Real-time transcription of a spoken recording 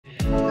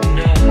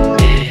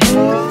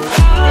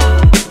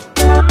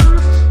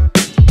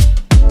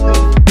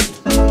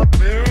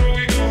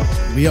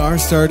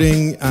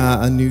starting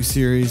a new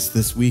series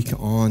this week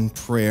on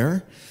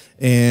prayer.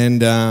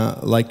 And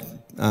like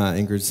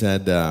Ingrid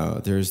said,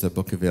 there's the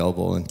book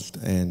available, and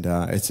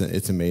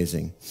it's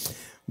amazing.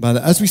 But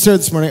as we start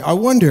this morning, I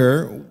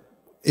wonder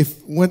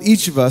what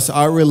each of us,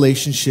 our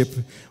relationship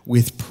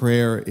with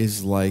prayer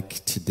is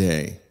like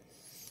today.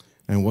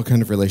 And what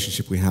kind of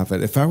relationship we have.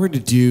 If I were to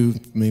do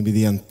maybe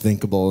the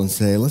unthinkable and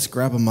say, let's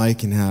grab a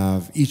mic and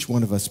have each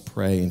one of us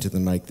pray into the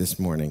mic this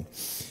morning.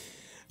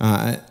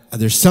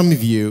 There's some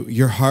of you,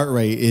 your heart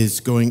rate is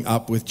going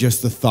up with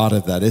just the thought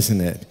of that, isn't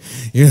it?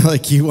 You're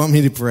like, you want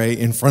me to pray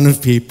in front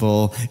of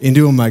people,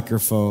 into a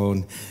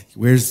microphone.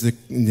 Where's the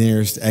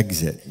nearest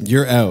exit?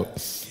 You're out.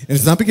 And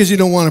it's not because you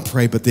don't want to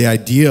pray, but the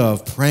idea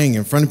of praying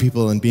in front of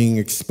people and being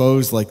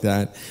exposed like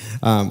that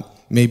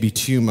may be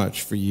too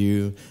much for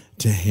you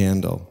to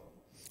handle.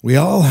 We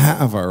all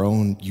have our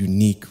own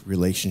unique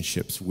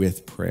relationships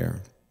with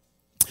prayer.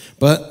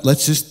 But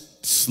let's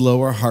just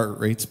slow our heart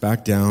rates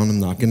back down. I'm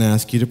not going to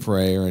ask you to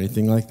pray or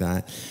anything like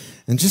that.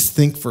 And just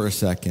think for a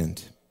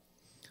second.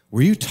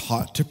 Were you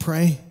taught to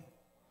pray?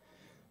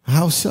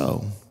 How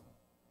so?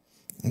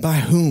 By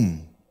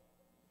whom?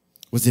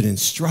 Was it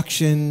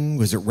instruction?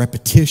 Was it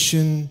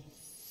repetition?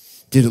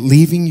 Did it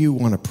leaving you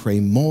want to pray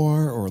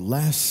more or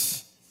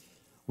less?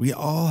 We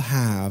all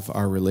have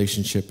our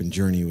relationship and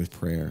journey with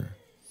prayer.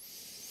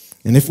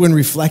 And if when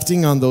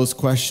reflecting on those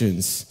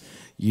questions,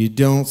 you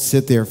don't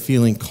sit there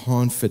feeling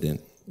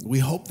confident, we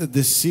hope that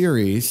this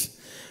series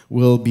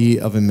will be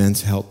of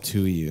immense help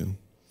to you.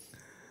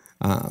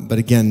 But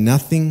again,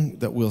 nothing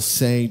that we'll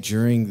say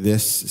during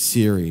this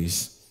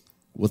series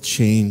will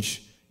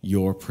change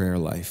your prayer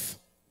life.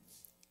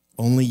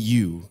 Only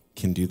you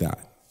can do that.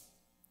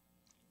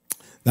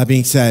 That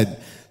being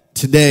said,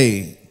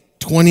 today,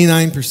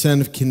 29%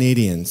 of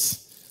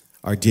Canadians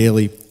are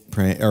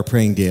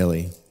praying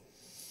daily.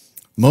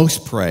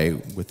 Most pray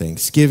with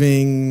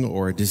thanksgiving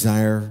or a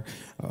desire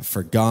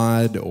for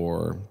God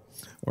or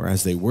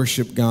as they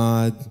worship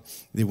God,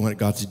 they want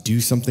God to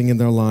do something in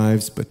their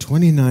lives, but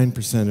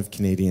 29% of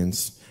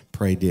Canadians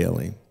pray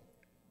daily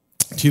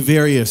to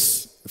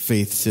various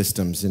faith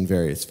systems in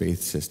various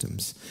faith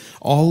systems.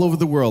 All over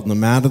the world, no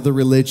matter the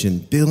religion,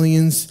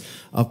 billions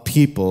of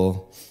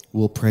people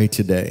will pray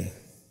today.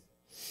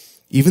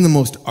 Even the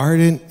most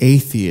ardent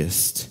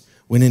atheist,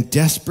 when in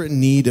desperate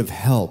need of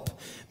help,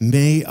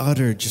 may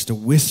utter just a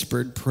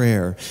whispered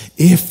prayer.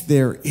 If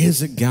there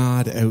is a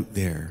God out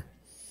there,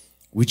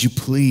 would you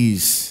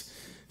please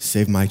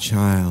save my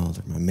child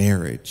or my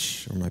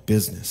marriage or my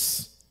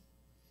business?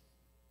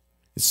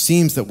 It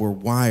seems that we're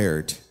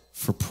wired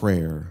for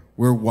prayer.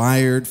 We're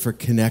wired for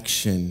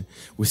connection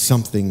with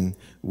something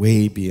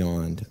way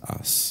beyond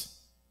us.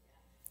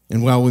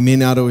 And while we may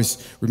not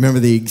always remember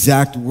the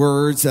exact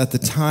words at the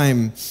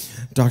time,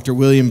 Dr.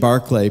 William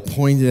Barclay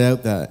pointed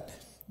out that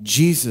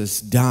Jesus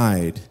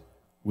died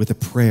with a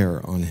prayer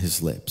on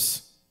his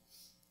lips.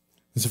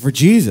 And so for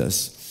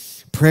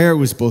Jesus, prayer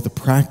was both a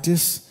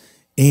practice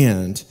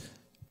and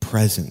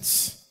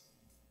presence.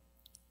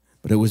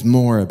 But it was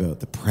more about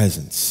the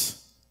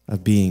presence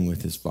of being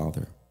with his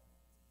Father.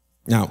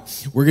 Now,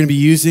 we're going to be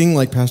using,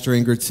 like Pastor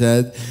Ingrid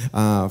said,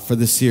 for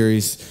this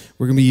series,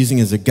 we're going to be using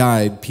as a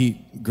guide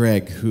Pete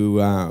Greig, who,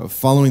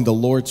 following the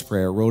Lord's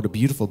Prayer, wrote a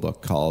beautiful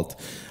book called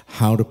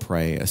How to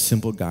Pray, a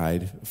simple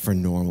guide for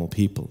normal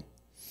people.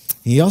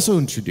 He also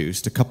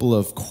introduced a couple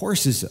of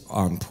courses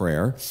on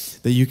prayer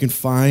that you can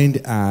find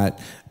at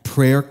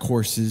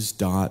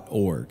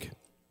prayercourses.org.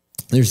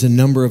 There's a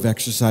number of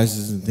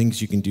exercises and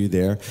things you can do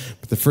there.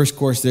 But the first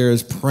course there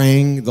is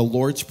praying the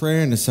Lord's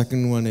Prayer, and the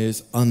second one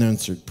is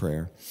unanswered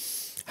prayer.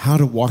 How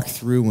to walk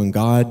through when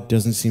God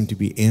doesn't seem to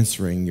be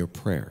answering your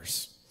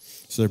prayers.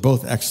 So they're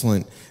both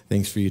excellent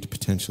things for you to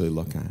potentially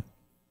look at.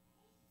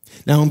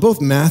 Now, in both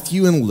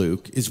Matthew and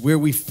Luke is where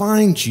we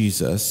find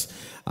Jesus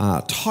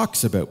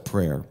talks about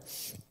prayer,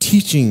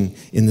 teaching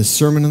in the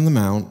Sermon on the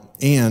Mount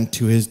and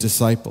to his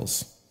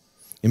disciples.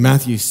 In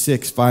Matthew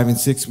 6, 5 and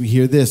 6, we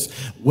hear this: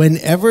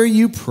 whenever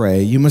you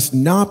pray, you must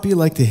not be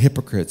like the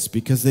hypocrites,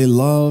 because they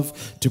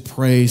love to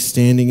pray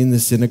standing in the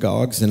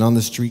synagogues and on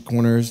the street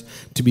corners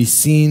to be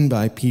seen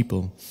by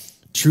people.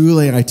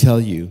 Truly, I tell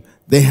you,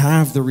 they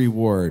have the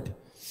reward.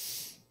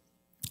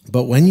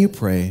 But when you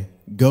pray,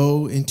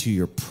 go into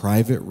your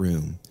private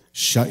room,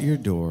 shut your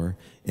door,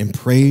 and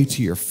pray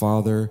to your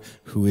Father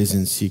who is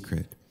in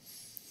secret.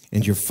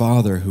 And your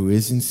Father who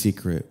is in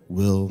secret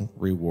will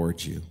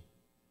reward you.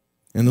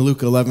 In Luke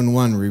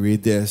 11:1, we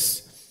read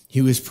this: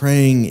 he was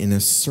praying in a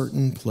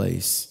certain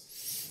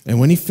place, and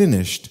when he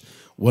finished,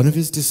 one of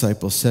his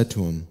disciples said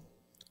to him,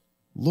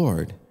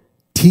 Lord,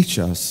 teach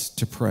us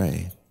to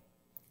pray,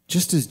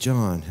 just as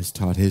John has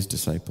taught his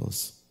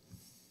disciples.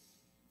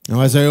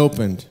 Now, as I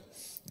opened,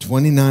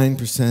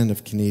 29%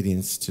 of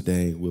Canadians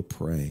today will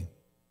pray.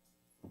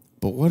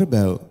 But what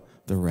about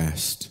the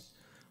rest?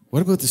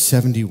 What about the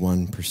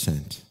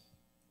 71%?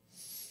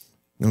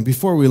 Now,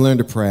 before we learn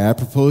to pray, I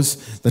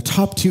propose the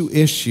top two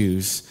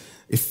issues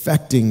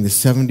affecting the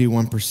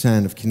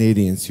 71% of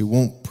Canadians who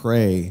won't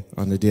pray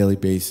on a daily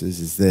basis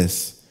is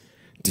this: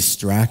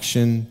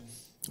 distraction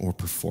or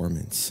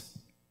performance.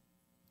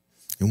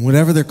 And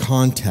whatever their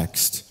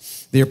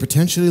context, they are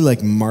potentially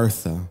like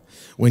Martha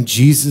when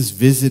Jesus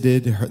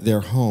visited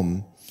their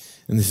home.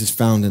 And this is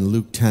found in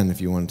Luke 10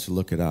 if you wanted to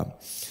look it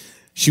up.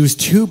 She was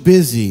too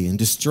busy and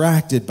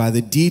distracted by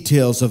the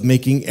details of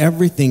making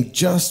everything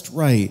just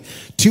right,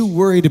 too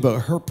worried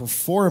about her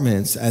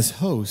performance as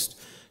host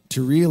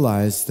to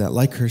realize that,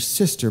 like her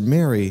sister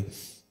Mary,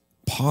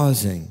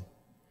 pausing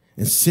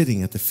and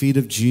sitting at the feet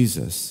of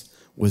Jesus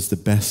was the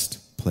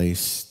best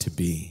place to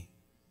be,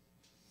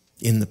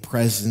 in the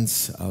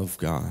presence of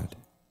God.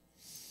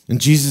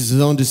 And Jesus'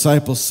 own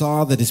disciples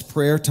saw that his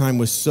prayer time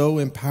was so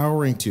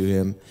empowering to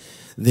him,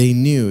 they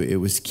knew it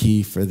was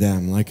key for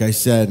them. Like I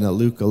said in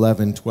Luke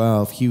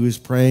 11:12, he was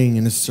praying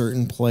in a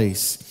certain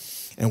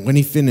place. And when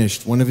he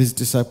finished, one of his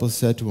disciples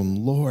said to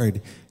him,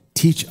 "Lord,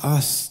 teach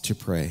us to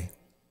pray."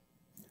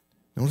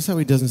 Notice how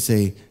he doesn't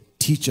say,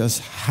 teach us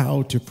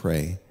how to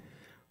pray,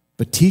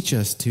 but teach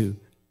us to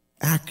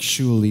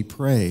actually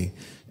pray,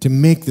 to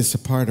make this a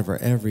part of our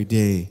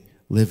everyday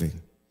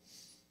living.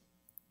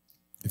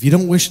 If you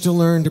don't wish to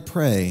learn to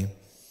pray,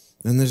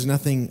 then there's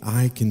nothing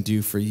I can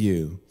do for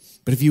you.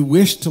 But if you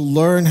wish to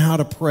learn how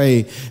to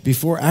pray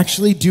before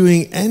actually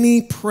doing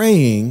any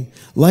praying,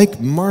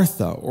 like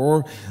Martha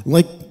or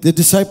like the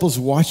disciples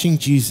watching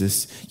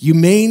Jesus, you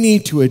may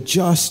need to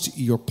adjust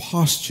your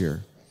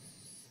posture.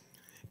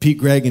 Pete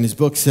Greig in his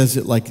book says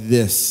it like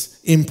this: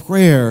 in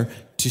prayer,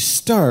 to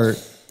start,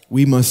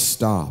 we must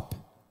stop.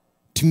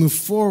 To move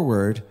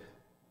forward,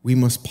 we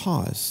must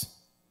pause.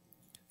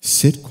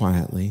 Sit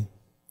quietly.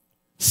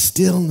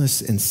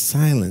 Stillness and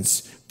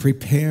silence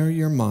prepare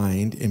your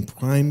mind and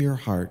prime your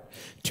heart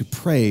to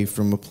pray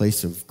from a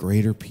place of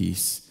greater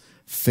peace,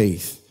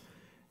 faith,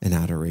 and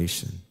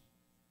adoration.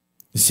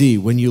 You see,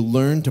 when you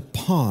learn to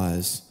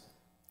pause,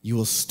 you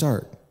will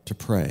start to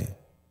pray.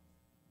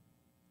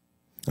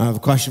 I have a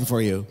question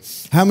for you.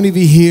 How many of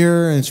you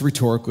here, and it's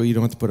rhetorical, you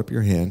don't have to put up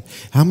your hand,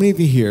 how many of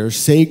you here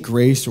say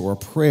grace or a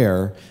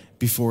prayer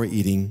before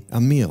eating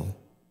a meal?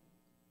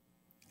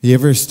 You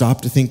ever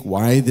stop to think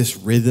why this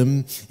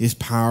rhythm is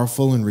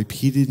powerful and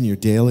repeated in your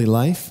daily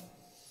life?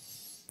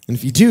 And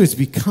if you do, it's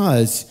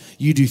because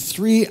you do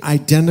three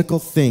identical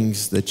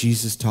things that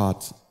Jesus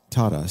taught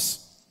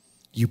us.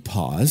 You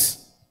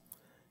pause,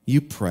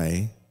 you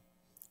pray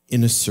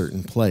in a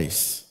certain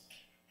place.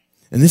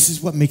 And this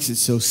is what makes it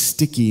so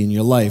sticky in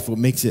your life, what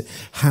makes it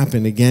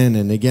happen again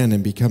and again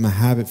and become a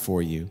habit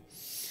for you.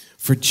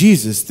 For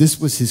Jesus, this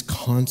was his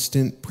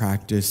constant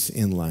practice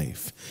in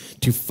life,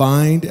 to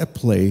find a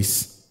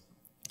place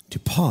to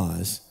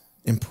pause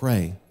and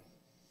pray.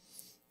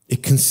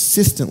 It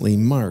consistently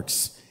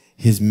marks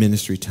his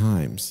ministry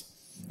times.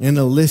 And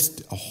I'll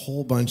list a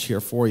whole bunch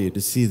here for you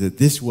to see that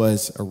this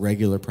was a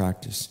regular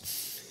practice.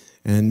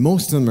 And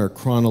most of them are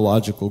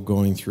chronological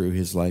going through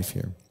his life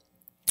here.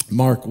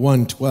 Mark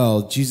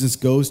 1:12, Jesus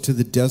goes to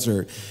the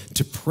desert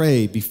to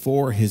pray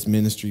before his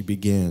ministry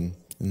began.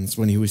 And it's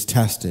when he was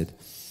tested.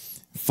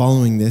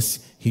 Following this,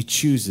 he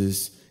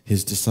chooses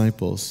his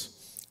disciples.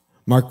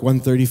 Mark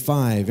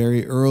 1:35,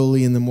 very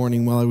early in the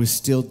morning while it was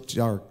still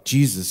dark,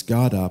 Jesus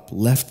got up,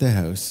 left the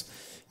house,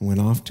 and went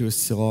off to a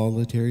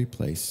solitary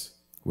place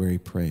where he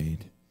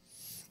prayed.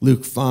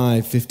 Luke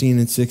 5:15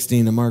 and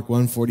 16, and Mark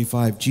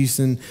 1:45,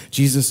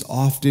 Jesus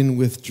often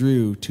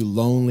withdrew to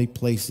lonely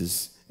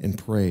places and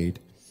prayed.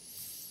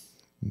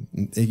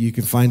 You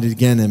can find it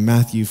again in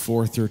Matthew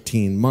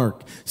 4:13,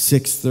 Mark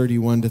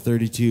 6:31 to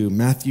 32,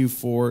 Matthew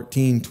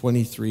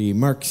 14:23,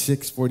 Mark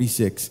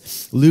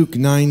 6:46, Luke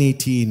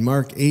 9:18,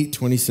 Mark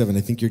 8:27. I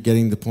think you're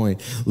getting the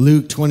point.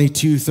 Luke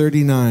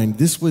 22:39.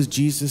 This was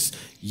Jesus'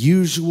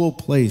 usual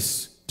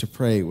place to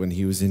pray when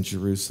he was in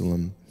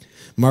Jerusalem.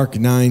 Mark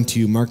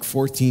 9:2, Mark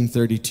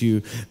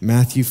 14:32,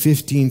 Matthew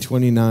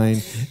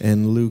 15:29,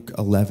 and Luke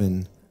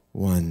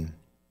 11:1.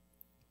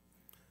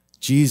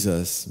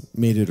 Jesus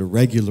made it a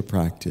regular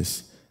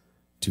practice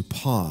to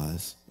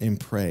pause and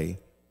pray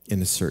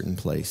in a certain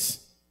place.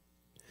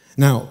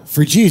 Now,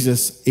 for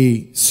Jesus,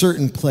 a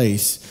certain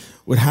place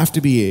would have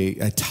to be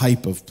a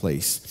type of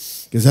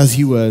place. Because as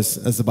he was,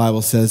 as the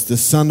Bible says, the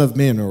Son of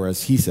Man, or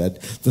as he said,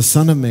 the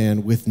Son of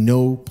Man with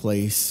no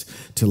place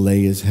to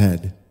lay his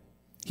head.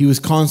 He was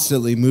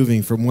constantly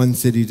moving from one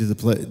city to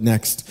the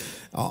next,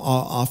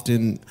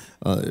 often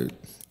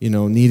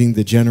needing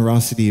the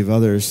generosity of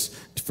others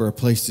for a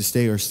place to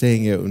stay or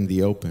staying out in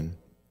the open.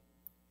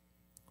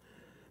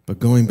 But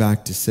going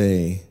back to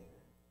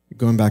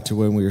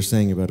when we were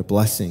saying about a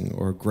blessing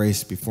or a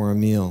grace before a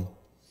meal,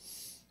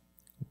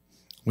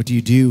 what do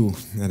you do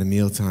at a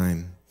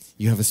mealtime?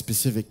 You have a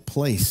specific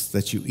place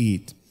that you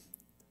eat.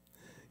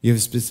 You have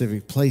a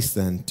specific place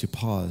then to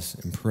pause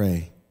and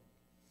pray.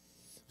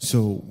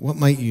 So what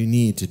might you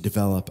need to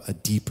develop a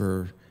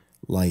deeper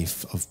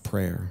life of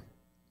prayer?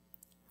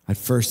 I'd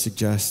first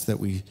suggest that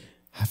we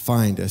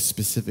find a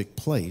specific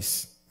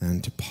place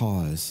and to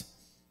pause,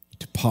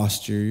 to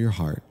posture your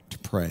heart to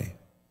pray.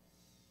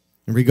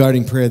 And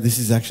regarding prayer, this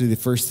is actually the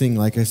first thing,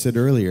 like I said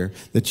earlier,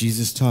 that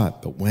Jesus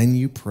taught. But when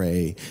you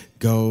pray,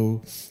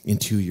 go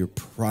into your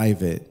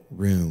private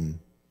room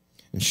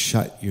and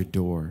shut your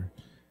door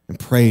and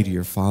pray to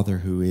your Father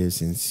who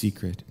is in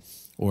secret,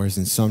 or as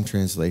in some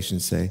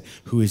translations say,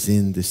 who is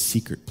in the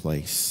secret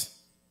place.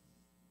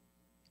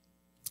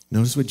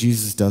 Notice what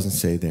Jesus doesn't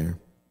say there.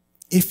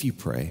 If you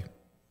pray,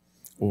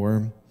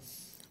 or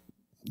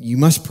you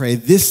must pray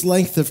this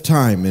length of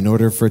time in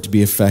order for it to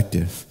be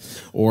effective,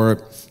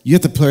 or you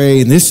have to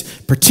pray in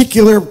this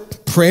particular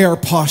prayer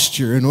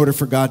posture in order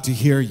for God to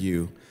hear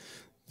you.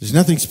 There's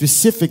nothing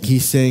specific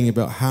he's saying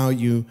about how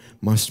you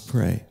must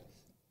pray.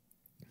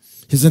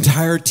 His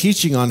entire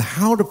teaching on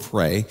how to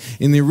pray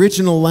in the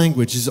original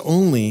language is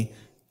only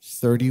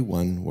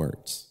 31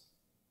 words.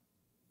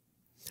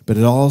 But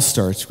it all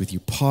starts with you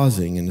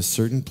pausing in a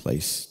certain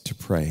place to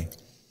pray.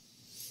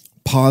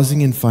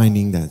 Pausing and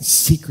finding that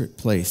secret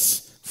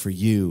place for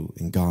you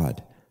and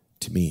God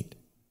to meet.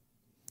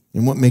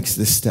 And what makes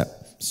this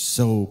step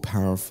so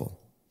powerful?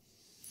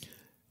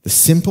 The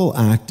simple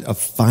act of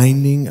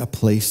finding a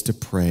place to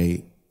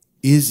pray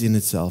is in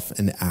itself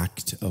an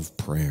act of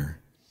prayer.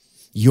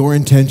 Your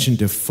intention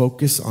to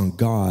focus on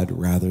God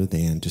rather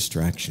than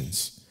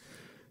distractions.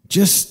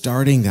 Just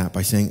starting that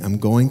by saying, I'm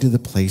going to the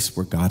place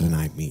where God and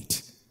I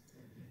meet,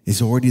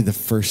 is already the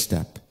first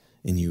step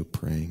in you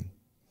praying.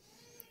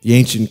 The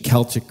ancient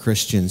Celtic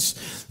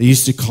Christians, they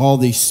used to call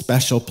these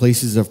special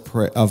places of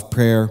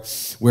prayer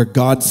where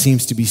God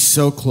seems to be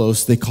so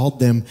close, they called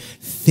them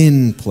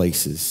thin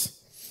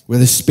places, where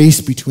the space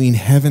between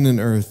heaven and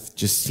earth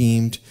just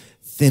seemed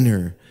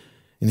thinner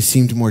and it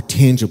seemed more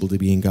tangible to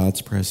be in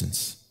God's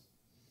presence.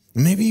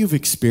 And maybe you've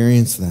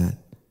experienced that.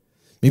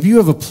 Maybe you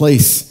have a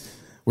place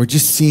where it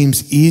just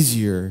seems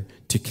easier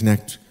to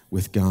connect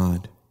with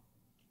God.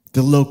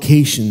 The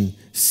location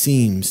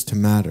seems to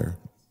matter.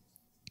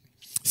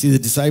 See, the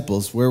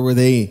disciples, where were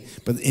they?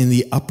 But in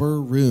the upper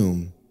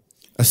room,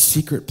 a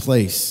secret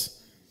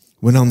place.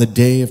 When on the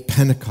day of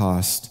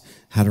Pentecost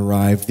had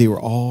arrived, they were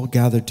all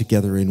gathered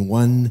together in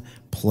one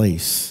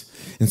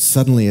place. And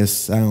suddenly a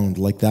sound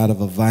like that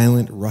of a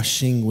violent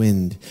rushing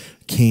wind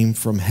came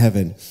from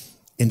heaven,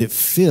 and it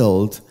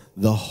filled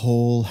the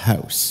whole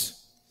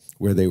house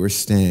where they were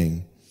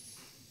staying.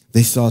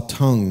 They saw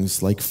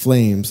tongues like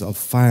flames of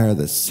fire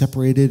that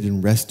separated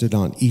and rested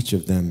on each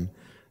of them.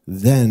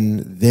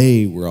 Then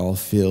they were all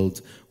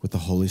filled with the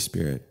Holy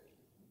Spirit.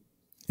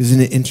 Isn't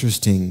it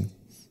interesting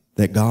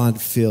that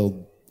God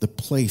filled the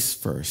place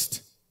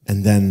first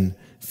and then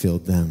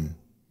filled them?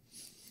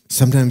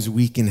 Sometimes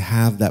we can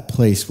have that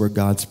place where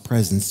God's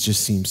presence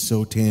just seems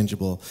so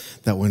tangible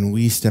that when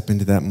we step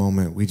into that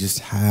moment, we just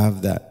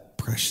have that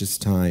precious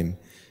time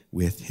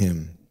with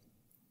Him.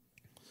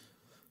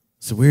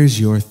 So where's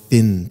your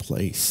thin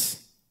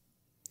place?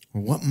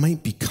 Or what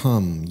might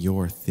become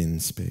your thin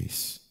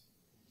space?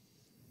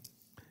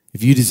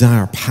 If you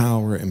desire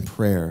power and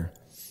prayer,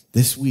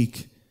 this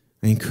week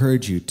I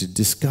encourage you to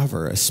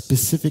discover a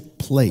specific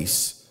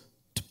place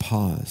to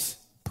pause,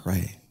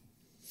 pray.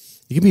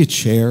 It can be a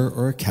chair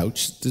or a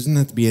couch. It doesn't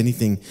have to be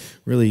anything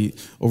really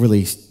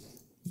overly,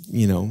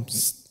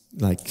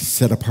 like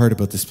set apart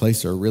about this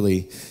place or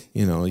really,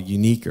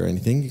 unique or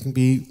anything. It can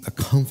be a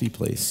comfy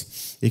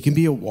place. It can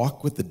be a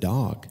walk with the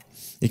dog.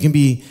 It can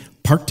be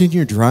parked in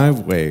your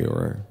driveway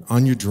or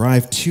on your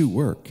drive to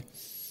work.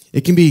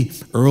 It can be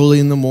early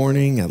in the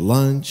morning, at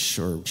lunch,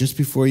 or just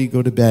before you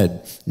go to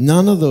bed.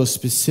 None of those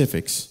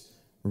specifics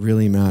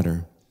really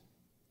matter.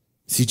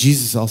 See,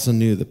 Jesus also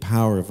knew the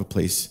power of a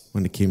place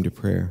when it came to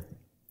prayer.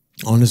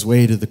 On his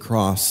way to the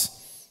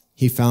cross,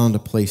 he found a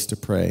place to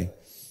pray,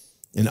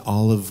 an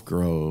olive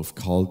grove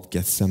called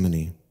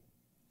Gethsemane.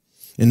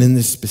 And in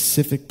this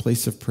specific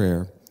place of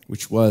prayer,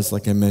 which was,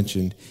 like I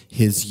mentioned,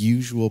 his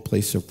usual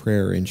place of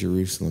prayer in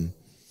Jerusalem,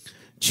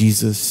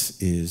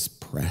 Jesus is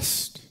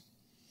pressed.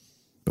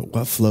 But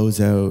what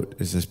flows out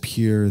is as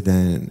pure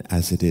then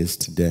as it is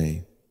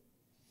today.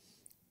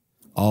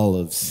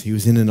 Olives. He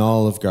was in an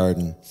olive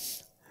garden.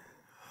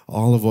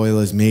 Olive oil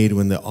is made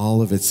when the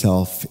olive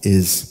itself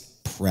is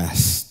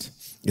pressed.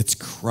 It's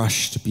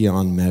crushed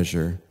beyond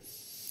measure.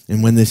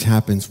 And when this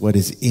happens, what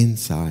is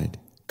inside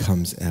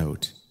comes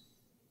out.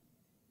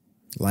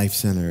 Life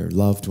center,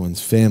 loved ones,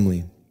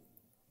 family.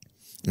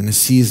 In a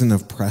season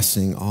of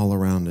pressing all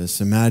around us,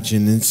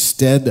 imagine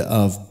instead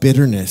of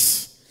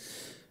bitterness,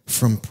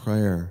 from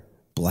prayer,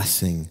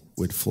 blessing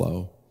would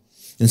flow.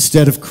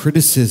 Instead of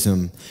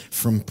criticism,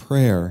 from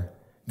prayer,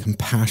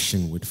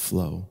 compassion would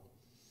flow.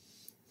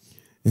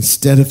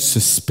 Instead of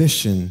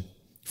suspicion,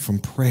 from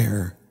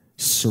prayer,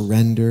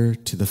 surrender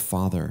to the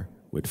Father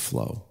would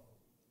flow.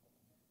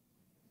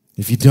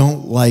 If you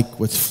don't like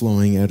what's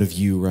flowing out of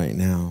you right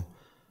now,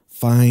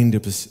 find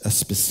a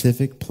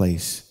specific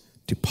place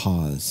to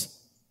pause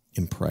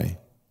and pray.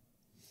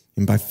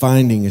 And by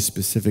finding a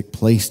specific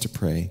place to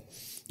pray,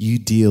 you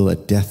deal a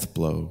death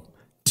blow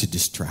to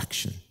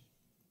distraction.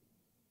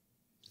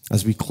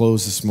 As we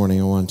close this morning,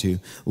 I want to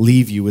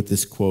leave you with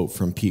this quote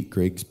from Pete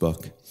Greig's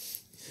book.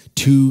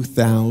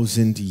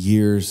 2,000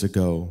 years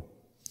ago,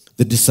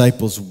 the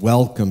disciples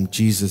welcomed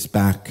Jesus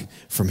back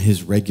from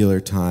his regular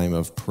time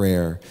of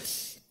prayer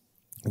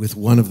with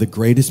one of the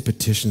greatest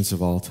petitions of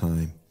all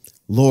time.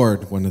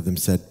 Lord, one of them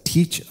said,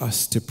 teach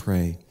us to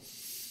pray.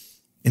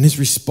 And his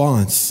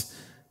response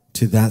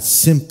to that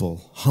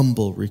simple,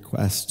 humble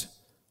request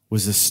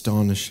was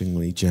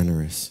astonishingly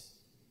generous.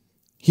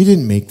 He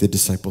didn't make the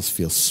disciples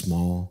feel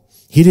small.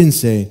 He didn't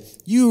say,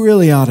 "You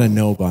really ought to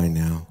know by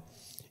now."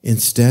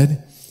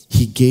 Instead,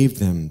 he gave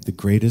them the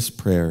greatest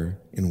prayer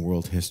in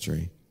world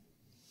history.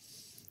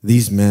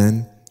 These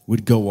men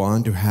would go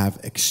on to have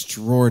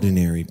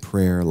extraordinary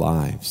prayer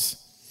lives.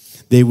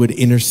 They would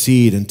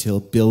intercede until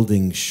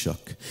buildings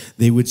shook.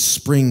 They would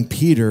spring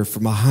Peter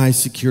from a high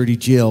security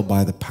jail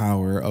by the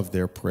power of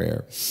their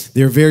prayer.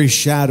 Their very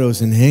shadows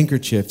and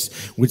handkerchiefs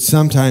would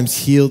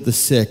sometimes heal the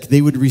sick.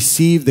 They would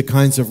receive the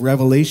kinds of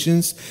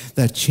revelations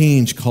that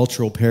change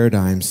cultural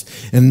paradigms.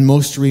 And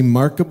most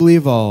remarkably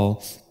of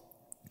all,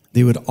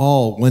 they would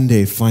all one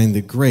day find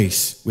the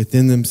grace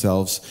within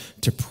themselves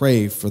to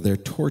pray for their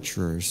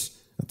torturers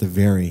at the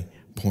very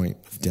point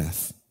of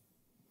death.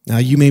 Now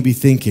you may be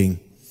thinking,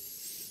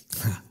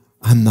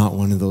 "I'm not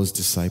one of those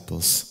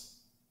disciples."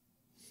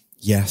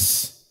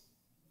 Yes,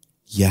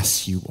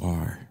 you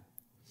are.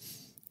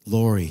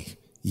 Lori,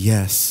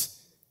 yes,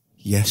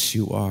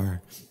 you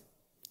are.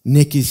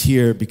 Nick is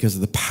here because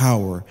of the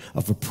power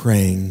of a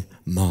praying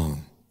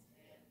mom.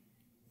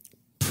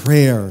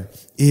 Prayer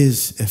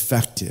is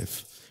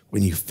effective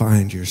when you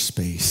find your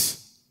space.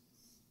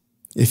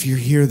 If you're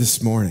here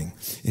this morning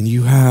and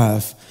you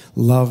have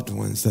loved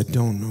ones that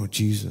don't know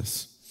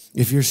Jesus,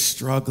 if you're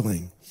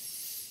struggling,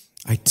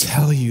 I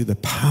tell you, the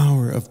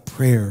power of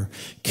prayer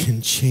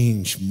can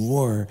change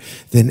more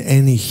than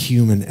any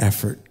human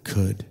effort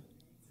could.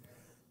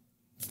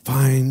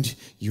 Find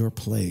your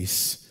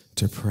place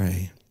to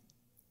pray.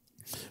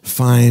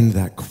 Find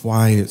that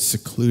quiet,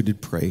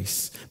 secluded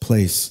place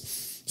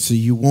so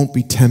you won't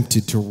be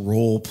tempted to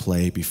role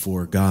play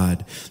before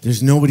God.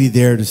 There's nobody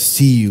there to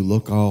see you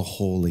look all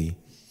holy.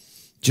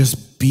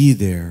 Just be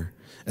there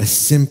as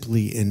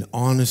simply and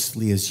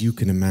honestly as you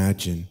can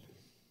imagine.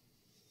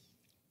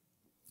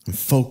 And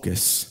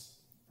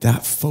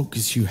that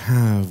focus you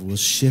have will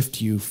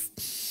shift you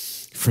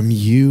from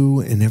you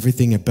and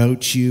everything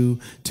about you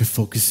to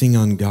focusing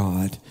on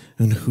God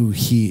and who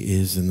he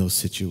is in those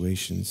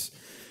situations.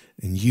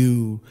 And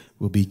you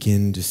will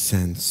begin to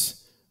sense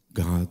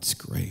God's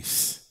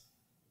grace.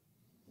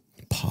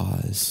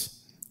 Pause,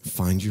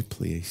 find your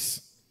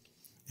place,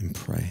 and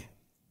pray.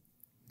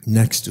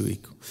 Next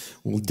week,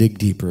 we'll dig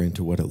deeper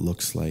into what it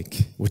looks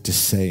like, what to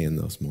say in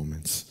those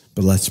moments.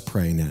 But let's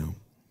pray now.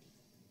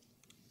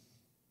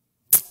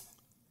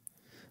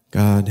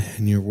 God,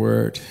 in your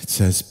word, it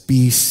says,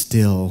 "Be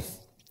still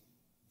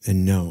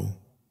and know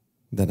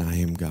that I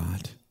am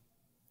God."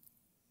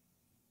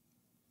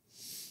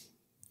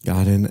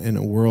 God, in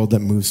a world that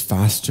moves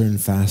faster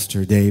and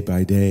faster day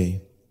by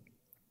day,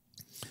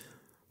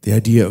 the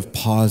idea of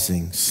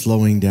pausing,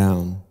 slowing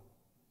down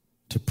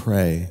to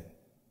pray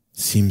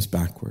seems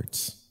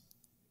backwards.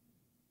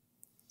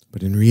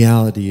 But in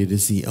reality, it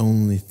is the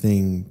only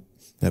thing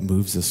that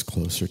moves us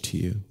closer to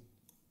you.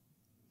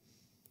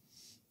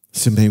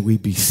 So may we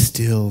be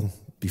still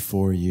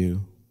before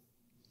you,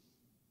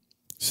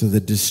 so the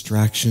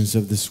distractions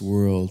of this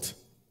world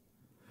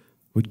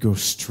would go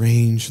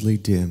strangely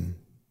dim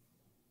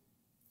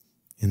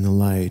in the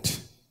light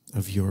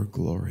of your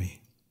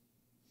glory.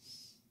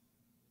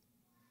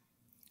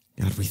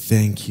 God, we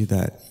thank you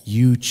that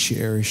you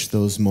cherish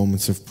those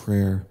moments of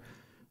prayer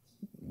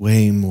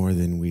way more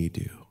than we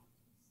do.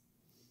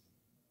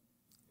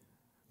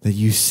 That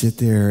you sit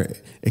there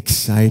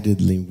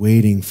excitedly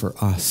waiting for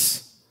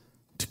us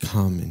to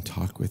come and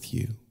talk with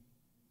you.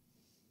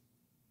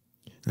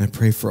 And I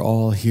pray for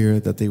all here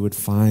that they would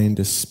find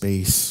a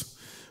space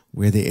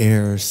where the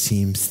air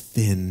seems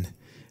thin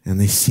and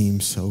they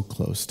seem so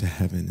close to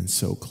heaven and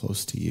so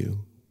close to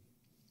you.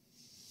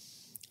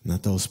 And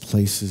that those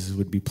places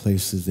would be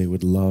places they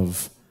would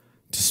love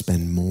to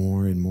spend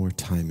more and more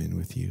time in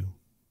with you.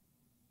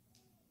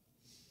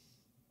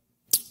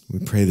 We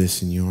pray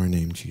this in your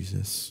name,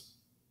 Jesus.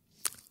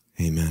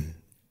 Amen.